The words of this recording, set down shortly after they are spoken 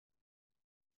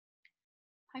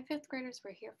Hi, fifth graders.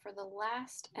 We're here for the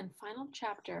last and final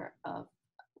chapter of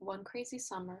One Crazy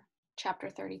Summer, chapter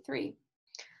 33.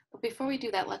 But before we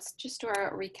do that, let's just do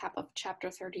our recap of chapter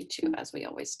 32, as we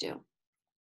always do.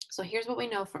 So here's what we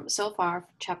know from so far,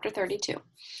 from chapter 32.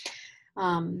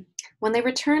 When they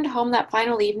returned home that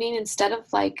final evening, instead of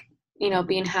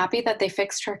being happy that they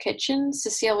fixed her kitchen,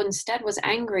 Cecile instead was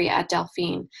angry at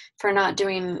Delphine for not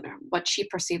doing what she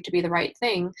perceived to be the right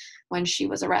thing when she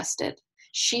was arrested.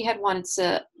 She had wanted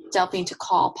Delphine to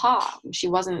call Pa. She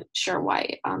wasn't sure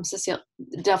why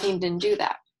Delphine didn't do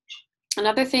that.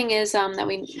 Another thing is that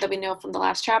we know from the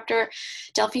last chapter,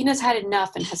 Delphine has had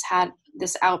enough and has had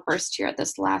this outburst here at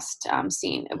this last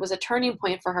scene. It was a turning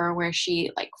point for her where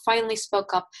she finally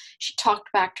spoke up. She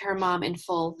talked back to her mom in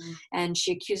full, and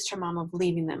she accused her mom of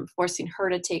leaving them, forcing her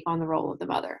to take on the role of the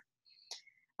mother.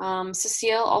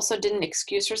 Cecile also didn't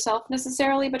excuse herself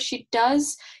necessarily, but she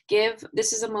does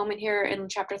this is a moment here in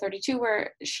chapter 32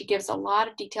 where she gives a lot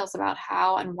of details about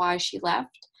how and why she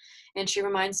left. And she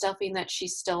reminds Delphine that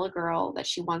she's still a girl, that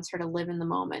she wants her to live in the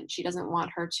moment. She doesn't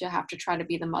want her to have to try to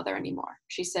be the mother anymore.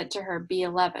 She said to her, be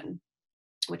 11,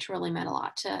 which really meant a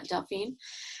lot to Delphine.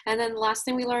 And then the last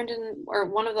thing we learned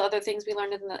one of the other things we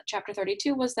learned in the chapter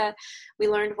 32 was that we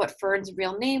learned what Fern's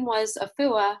real name was,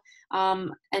 Afua,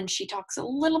 and she talks a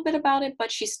little bit about it,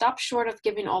 but she stopped short of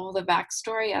giving all of the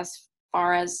backstory as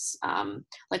far as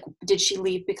did she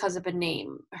leave because of a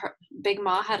name. Big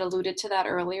Ma had alluded to that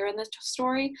earlier in the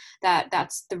story,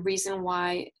 that's the reason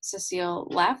why Cecile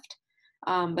left.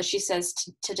 But she says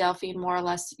to Delphine more or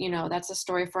less, that's a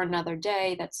story for another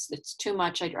day. It's too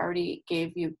much. I already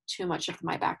gave you too much of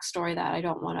my backstory that I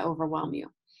don't want to overwhelm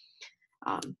you.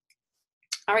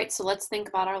 All right, so let's think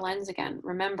about our lens again.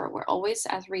 Remember, we're always,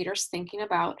 as readers, thinking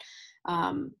about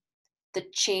the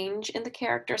change in the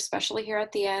character, especially here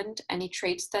at the end, any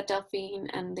traits that Delphine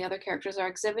and the other characters are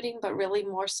exhibiting, but really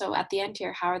more so at the end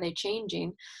here, how are they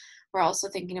changing? We're also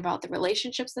thinking about the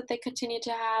relationships that they continue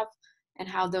to have and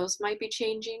how those might be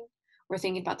changing. We're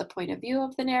thinking about the point of view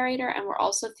of the narrator, and we're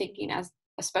also thinking,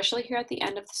 especially here at the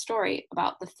end of the story,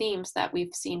 about the themes that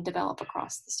we've seen develop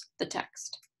across the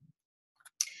text.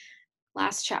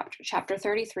 Last chapter, chapter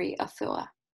 33, Afua.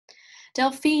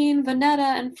 Delphine,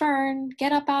 Vanetta, and Fern,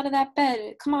 get up out of that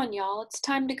bed. Come on, y'all, it's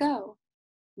time to go.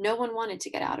 No one wanted to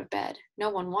get out of bed. No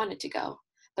one wanted to go.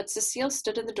 But Cecile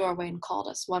stood in the doorway and called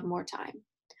us one more time.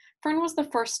 Fern was the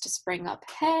first to spring up.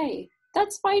 Hey,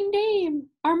 that's my name.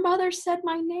 Our mother said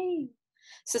my name.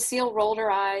 Cecile rolled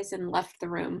her eyes and left the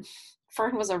room.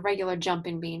 Fern was a regular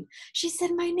jumping bean. She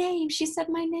said my name. She said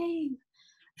my name.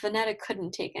 Vanetta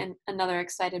couldn't take another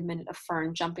excited minute of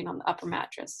Fern jumping on the upper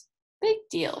mattress. Big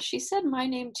deal. She said my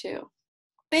name too.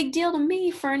 Big deal to me,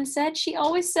 Fern said. She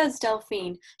always says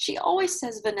Delphine. She always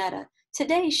says Vanetta.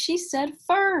 Today she said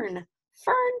Fern.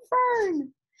 Fern, Fern.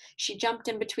 She jumped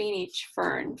in between each.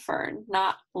 Fern, Fern,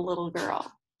 not the little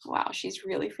girl. Wow, she's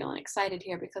really feeling excited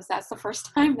here because that's the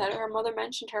first time that her mother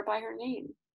mentioned her by her name.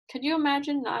 Could you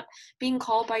imagine not being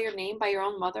called by your name by your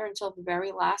own mother until the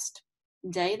very last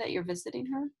day that you're visiting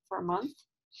her for a month?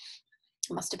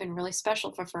 It must have been really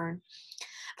special for Fern.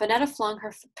 Vanetta flung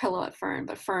her pillow at Fern,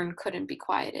 but Fern couldn't be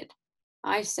quieted.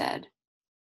 I said,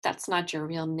 that's not your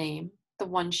real name, the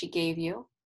one she gave you.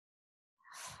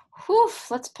 Whew,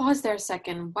 let's pause there a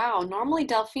second. Wow, normally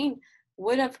Delphine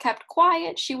would have kept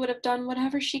quiet. She would have done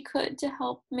whatever she could to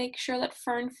help make sure that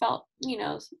Fern felt,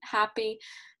 happy.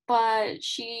 But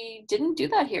she didn't do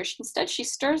that here. Instead, she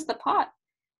stirs the pot.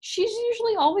 She's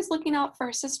usually always looking out for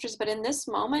her sisters, but in this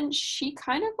moment, she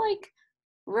kind of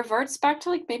reverts back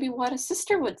to maybe what a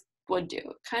sister would do.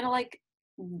 Kind of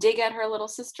dig at her little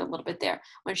sister a little bit there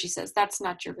when she says, that's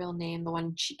not your real name, the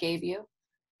one she gave you.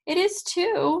 It is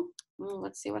too.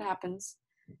 Let's see what happens.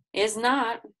 Is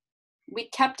not. We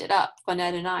kept it up,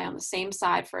 Vanetta and I, on the same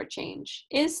side for a change.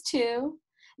 Is too.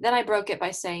 Then I broke it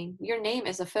by saying, your name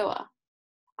is Afua.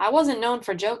 I wasn't known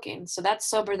for joking, so that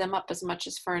sobered them up as much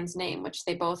as Fern's name, which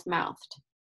they both mouthed.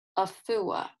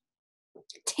 Afua.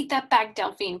 Take that back,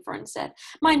 Delphine, Fern said.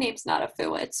 My name's not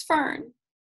Afua, it's Fern.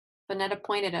 Vanetta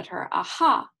pointed at her.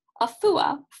 Aha!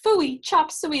 Afua! Fooey!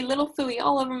 Chop suey, little fooey,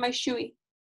 all over my shoey.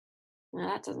 Now,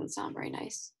 that doesn't sound very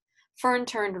nice. Fern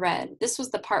turned red. This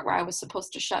was the part where I was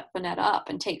supposed to shut Vanetta up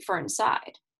and take Fern's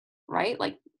side, right?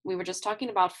 We were just talking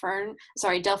about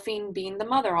Delphine being the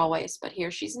mother always, but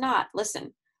here she's not.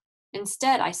 Listen.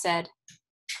 Instead, I said,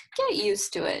 get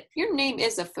used to it. Your name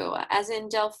is Afua, as in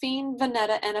Delphine,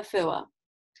 Vanetta, and Afua.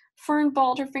 Fern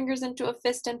balled her fingers into a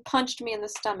fist and punched me in the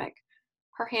stomach.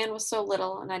 Her hand was so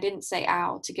little, and I didn't say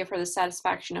ow to give her the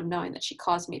satisfaction of knowing that she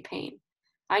caused me pain.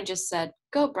 I just said,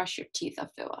 go brush your teeth,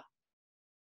 Afua.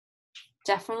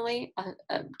 Definitely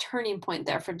a turning point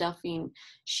there for Delphine.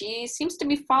 She seems to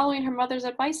be following her mother's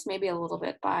advice maybe a little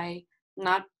bit by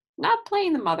not not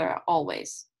playing the mother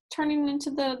always, turning into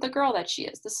the girl that she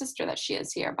is, the sister that she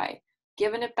is here by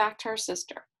giving it back to her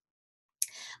sister.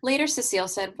 Later, Cecile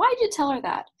said, "Why'd you tell her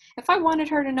that? If I wanted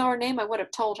her to know her name, I would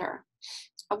have told her."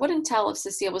 I wouldn't tell if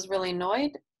Cecile was really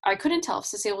annoyed. I couldn't tell if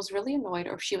Cecile was really annoyed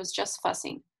or if she was just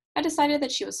fussing. I decided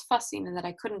that she was fussing and that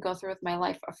I couldn't go through with my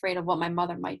life afraid of what my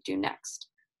mother might do next.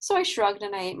 So I shrugged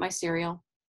and I ate my cereal.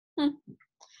 Hmm.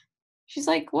 She's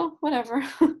like, well, whatever.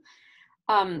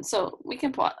 So we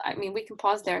can pause. I mean, we can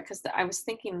pause there because I was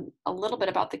thinking a little bit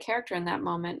about the character in that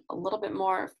moment, a little bit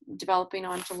more developing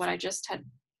onto what I just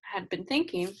had been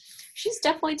thinking. She's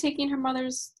definitely taking her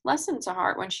mother's lesson to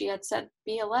heart when she had said,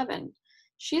 "Be 11."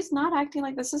 She's not acting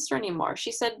like the sister anymore.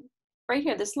 She said, right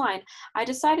here, this line, "I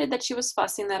decided that she was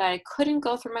fussing that I couldn't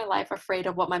go through my life afraid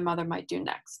of what my mother might do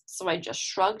next. So I just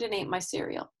shrugged and ate my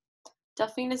cereal."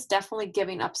 Delphine is definitely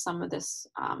giving up some of this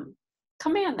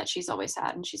command that she's always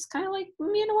had. And she's kind of like,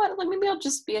 you know what, like maybe I'll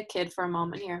just be a kid for a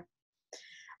moment here.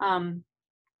 Um,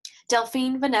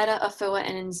 Delphine, Vanetta, Afua,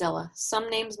 and Inzilla.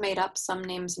 Some names made up, some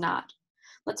names not.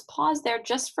 Let's pause there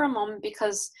just for a moment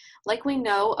because, like we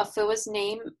know, Afua's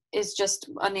name is just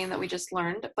a name that we just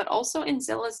learned, but also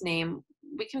Inzilla's name,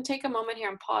 we can take a moment here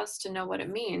and pause to know what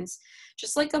it means.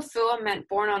 Just like Afua meant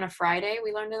born on a Friday,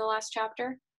 we learned in the last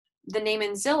chapter, the name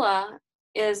Inzilla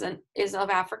is of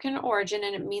African origin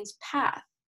and it means path.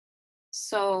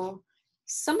 So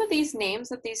some of these names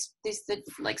that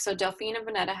like, so Delphine and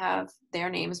Vanetta have their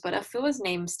names, but Afua's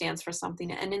name stands for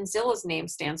something and Inzilla's name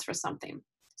stands for something.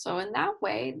 So in that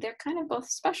way, they're kind of both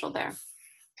special there.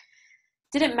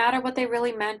 Did it matter what they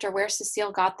really meant or where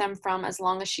Cecile got them from as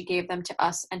long as she gave them to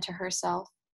us and to herself?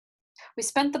 We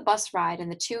spent the bus ride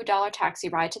and the $2 taxi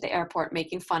ride to the airport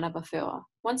making fun of Afua.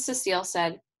 Once Cecile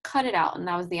said, "Cut it out," and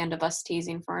that was the end of us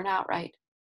teasing Fern outright.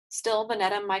 Still,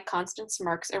 Vanetta and my constant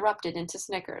smirks erupted into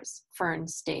snickers. Fern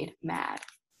stayed mad.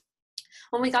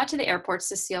 When we got to the airport,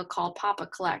 Cecile called Papa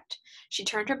collect. She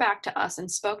turned her back to us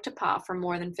and spoke to Pa for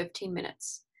more than 15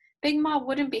 minutes. Big Ma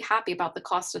wouldn't be happy about the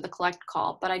cost of the collect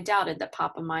call, but I doubted that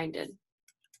Papa minded.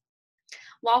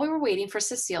 While we were waiting for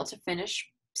Cecile to finish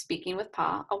speaking with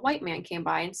Pa, a white man came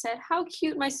by and said how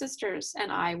cute my sisters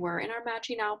and I were in our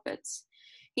matching outfits.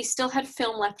 He still had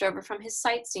film left over from his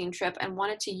sightseeing trip and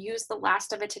wanted to use the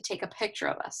last of it to take a picture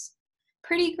of us.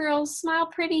 "Pretty girls, smile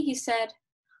pretty," he said.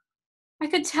 I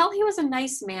could tell he was a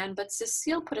nice man, but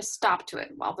Cecile put a stop to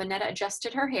it while Vanetta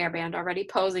adjusted her hairband, already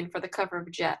posing for the cover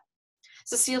of Jet.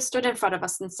 Cecile stood in front of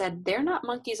us and said, "They're not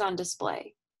monkeys on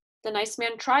display." The nice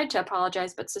man tried to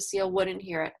apologize, but Cecile wouldn't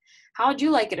hear it. "How'd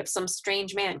you like it if some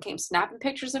strange man came snapping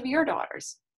pictures of your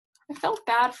daughters?" I felt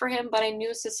bad for him, but I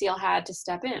knew Cecile had to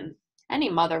step in. Any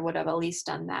mother would have at least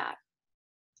done that.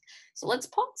 So let's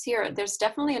pause here. There's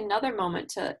definitely another moment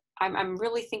to, I'm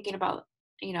really thinking about,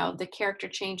 the character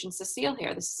change in Cecile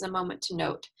here. This is a moment to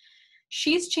note.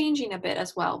 She's changing a bit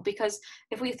as well, because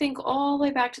if we think all the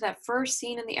way back to that first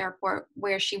scene in the airport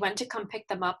where she went to come pick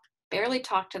them up, barely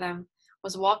talked to them,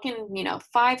 was walking,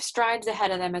 5 strides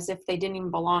ahead of them as if they didn't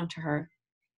even belong to her,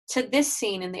 to this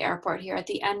scene in the airport here at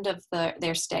the end of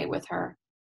their stay with her.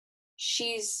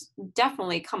 She's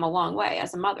definitely come a long way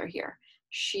as a mother here.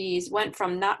 She's went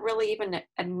from not really even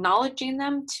acknowledging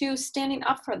them to standing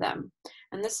up for them.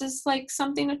 And this is like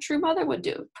something a true mother would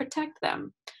do, protect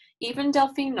them. Even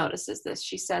Delphine notices this.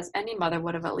 She says any mother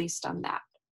would have at least done that.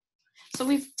 So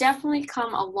we've definitely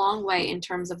come a long way in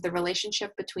terms of the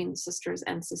relationship between the sisters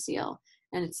and Cecile,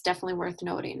 and it's definitely worth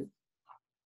noting.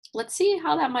 Let's see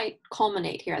how that might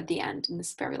culminate here at the end in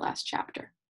this very last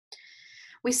chapter.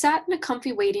 We sat in a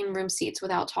comfy waiting room seats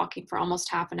without talking for almost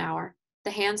half an hour.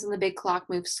 The hands on the big clock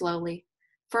moved slowly.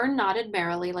 Fern nodded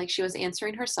merrily like she was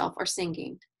answering herself or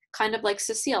singing, kind of like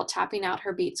Cecile tapping out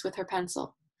her beats with her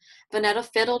pencil. Vanetta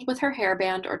fiddled with her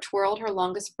hairband or twirled her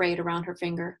longest braid around her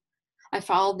finger. I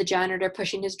followed the janitor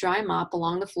pushing his dry mop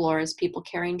along the floor as people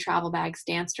carrying travel bags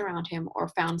danced around him or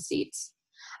found seats.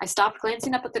 I stopped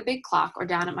glancing up at the big clock or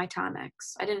down at my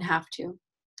Timex. I didn't have to.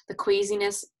 The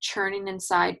queasiness churning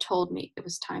inside told me it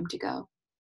was time to go.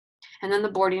 And then the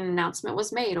boarding announcement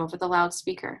was made over the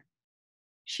loudspeaker.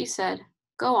 She said,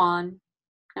 "Go on,"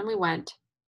 and we went.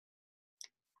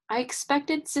 I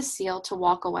expected Cecile to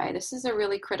walk away. This is a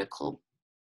really critical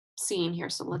scene here,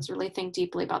 so let's really think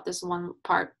deeply about this one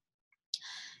part.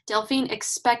 Delphine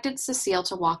expected Cecile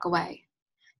to walk away,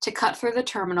 to cut through the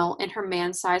terminal in her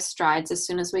man-sized strides as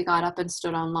soon as we got up and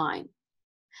stood on line.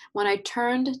 When I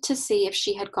turned to see if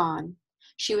she had gone,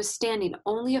 she was standing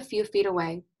only a few feet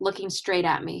away, looking straight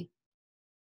at me.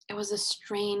 It was a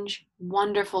strange,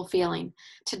 wonderful feeling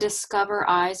to discover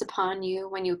eyes upon you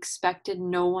when you expected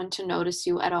no one to notice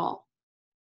you at all.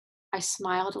 I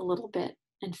smiled a little bit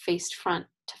and faced front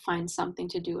to find something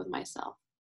to do with myself.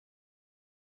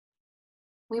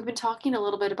 We've been talking a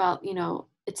little bit about,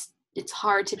 it's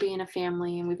hard to be in a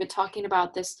family, and we've been talking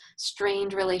about this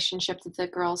strained relationship that the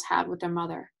girls had with their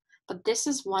mother. But this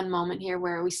is one moment here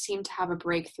where we seem to have a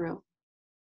breakthrough.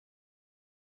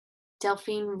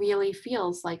 Delphine really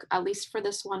feels like, at least for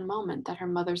this one moment, that her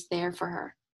mother's there for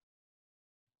her.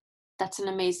 That's an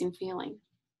amazing feeling.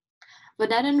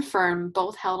 Vanetta and Fern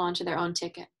both held onto their own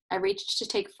ticket. I reached to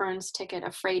take Fern's ticket,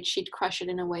 afraid she'd crush it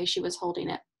in a way she was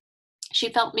holding it. She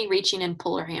felt me reaching and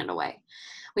pull her hand away.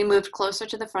 We moved closer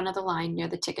to the front of the line near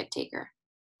the ticket taker.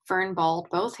 Fern balled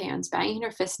both hands, banging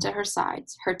her fists at her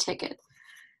sides, her ticket,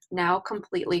 now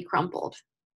completely crumpled.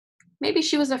 Maybe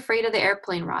she was afraid of the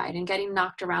airplane ride and getting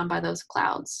knocked around by those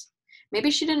clouds.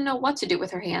 Maybe she didn't know what to do with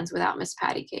her hands without Miss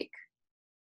Pattycake.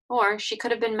 Or she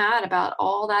could have been mad about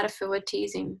all that Afua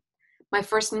teasing. My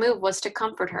first move was to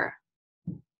comfort her.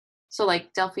 So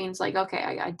Delphine's like,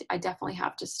 okay, I definitely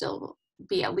have to still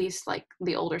be at least like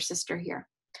the older sister here.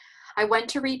 I went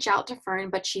to reach out to Fern,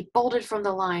 but she bolted from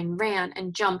the line, ran,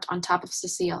 and jumped on top of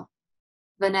Cecile.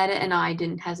 Vanetta and I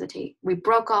didn't hesitate. We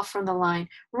broke off from the line,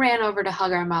 ran over to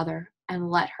hug our mother, and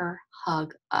let her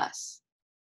hug us.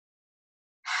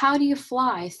 How do you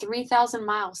fly 3,000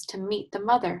 miles to meet the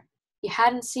mother you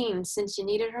hadn't seen since you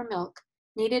needed her milk,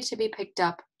 needed to be picked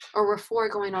up, or were 4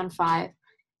 going on 5,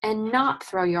 and not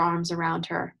throw your arms around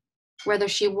her, whether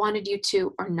she wanted you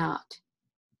to or not?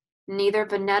 Neither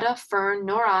Vanetta, Fern,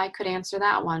 nor I could answer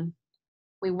that one.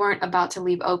 We weren't about to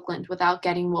leave Oakland without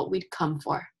getting what we'd come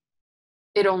for.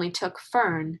 It only took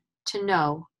Fern to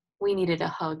know we needed a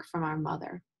hug from our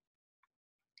mother.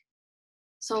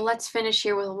 So let's finish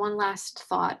here with one last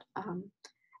thought.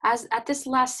 As at this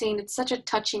last scene, it's such a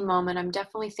touching moment. I'm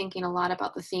definitely thinking a lot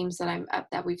about the themes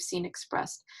that we've seen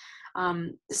expressed.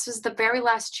 This was the very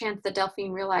last chance that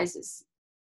Delphine realizes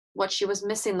what she was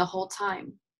missing the whole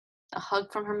time. A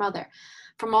hug from her mother.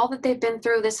 From all that they've been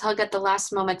through, this hug at the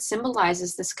last moment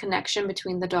symbolizes this connection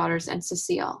between the daughters and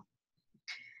Cecile.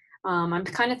 I'm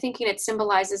kind of thinking it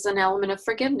symbolizes an element of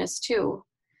forgiveness too.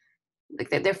 Like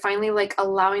they're finally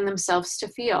allowing themselves to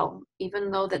feel,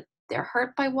 even though that they're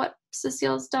hurt by what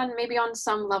Cecile's done. Maybe on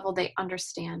some level they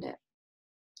understand it.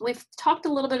 We've talked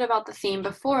a little bit about the theme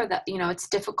before that, it's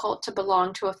difficult to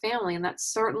belong to a family, and that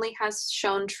certainly has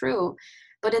shown true.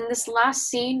 But in this last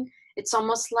scene, it's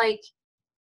almost like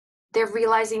they're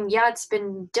realizing, yeah, it's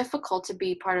been difficult to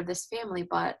be part of this family,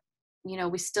 but,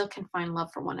 we still can find love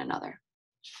for one another.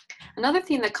 Another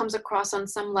theme that comes across on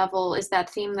some level is that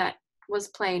theme that was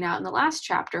playing out in the last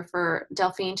chapter for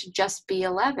Delphine to just be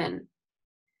 11.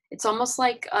 It's almost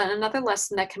like another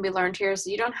lesson that can be learned here is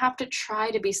you don't have to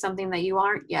try to be something that you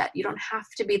aren't yet. You don't have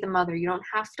to be the mother. You don't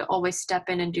have to always step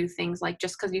in and do things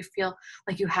just because you feel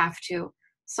like you have to.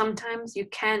 Sometimes you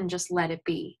can just let it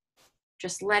be.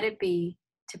 Just let it be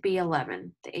to be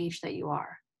 11, the age that you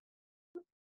are,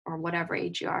 or whatever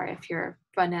age you are. If you're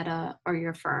Vanetta or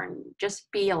you're Fern,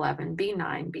 just be 11, be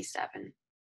 9, be 7.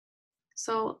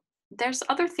 So there's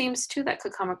other themes too that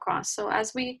could come across. So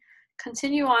as we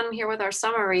continue on here with our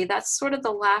summary, that's sort of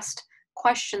the last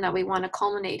question that we want to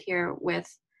culminate here with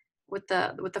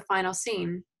the final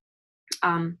scene.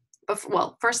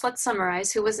 First let's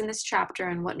summarize who was in this chapter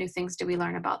and what new things do we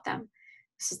learn about them.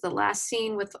 This is the last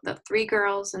scene with the 3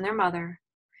 girls and their mother.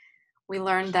 We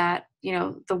learned that,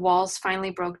 the walls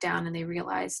finally broke down and they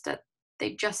realized that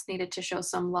they just needed to show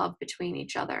some love between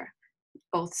each other,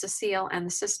 both Cecile and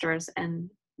the sisters,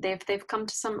 and they've come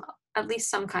to at least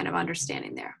some kind of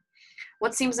understanding there.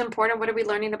 What seems important? What are we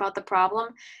learning about the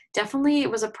problem? Definitely it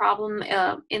was a problem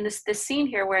in this scene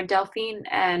here where Delphine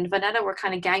and Vanetta were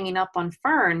kind of ganging up on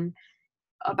Fern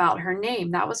about her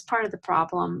name. That was part of the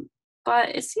problem.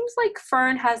 But it seems like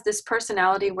Fern has this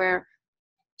personality where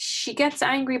she gets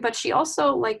angry, but she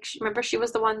also, remember she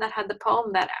was the one that had the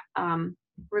poem that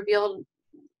revealed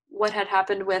what had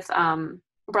happened with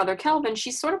Brother Kelvin.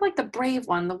 She's sort of like the brave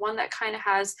one, the one that kind of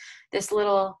has this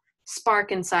little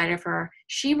spark inside of her.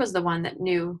 She was the one that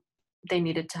knew they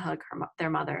needed to hug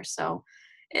their mother. So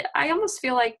I almost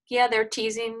feel like, yeah, they're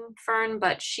teasing Fern,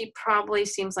 but she probably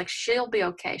seems like she'll be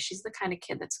okay. She's the kind of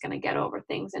kid that's going to get over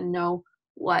things and know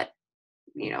what,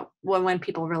 when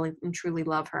people really and truly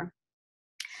love her.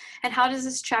 And how does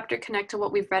this chapter connect to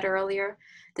what we've read earlier?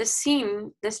 This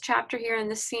chapter here and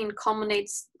this scene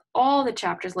culminates all the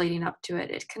chapters leading up to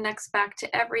it. It connects back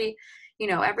to every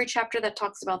chapter that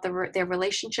talks about their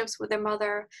relationships with their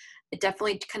mother, It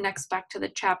definitely connects back to the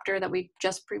chapter that we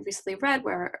just previously read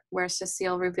where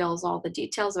Cecile reveals all the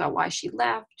details about why she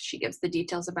left. She gives the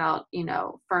details about,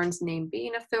 Fern's name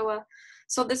being Afua.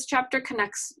 So this chapter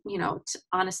connects,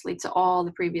 honestly to all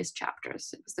the previous chapters.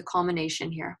 It was the culmination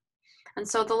here. And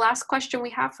so the last question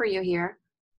we have for you here,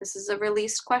 this is a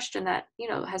released question that,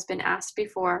 has been asked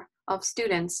before of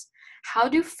students. How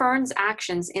do Fern's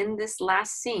actions in this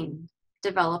last scene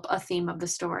develop a theme of the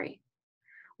story?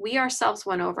 We ourselves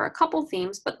went over a couple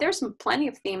themes, but there's plenty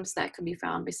of themes that could be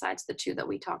found besides the two that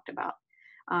we talked about.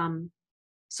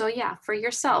 So yeah, for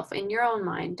yourself, in your own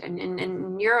mind and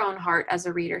in your own heart as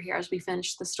a reader here, as we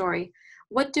finish the story,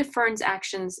 what do Fern's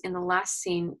actions in the last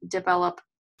scene develop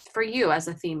for you as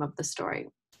a theme of the story?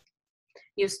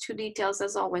 Use 2 details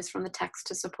as always from the text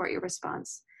to support your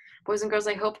response. Boys and girls,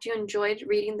 I hope you enjoyed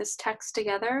reading this text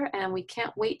together, and we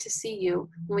can't wait to see you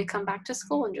when we come back to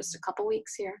school in just a couple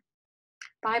weeks here.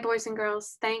 Bye, boys and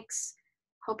girls. Thanks.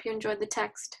 Hope you enjoyed the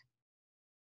text.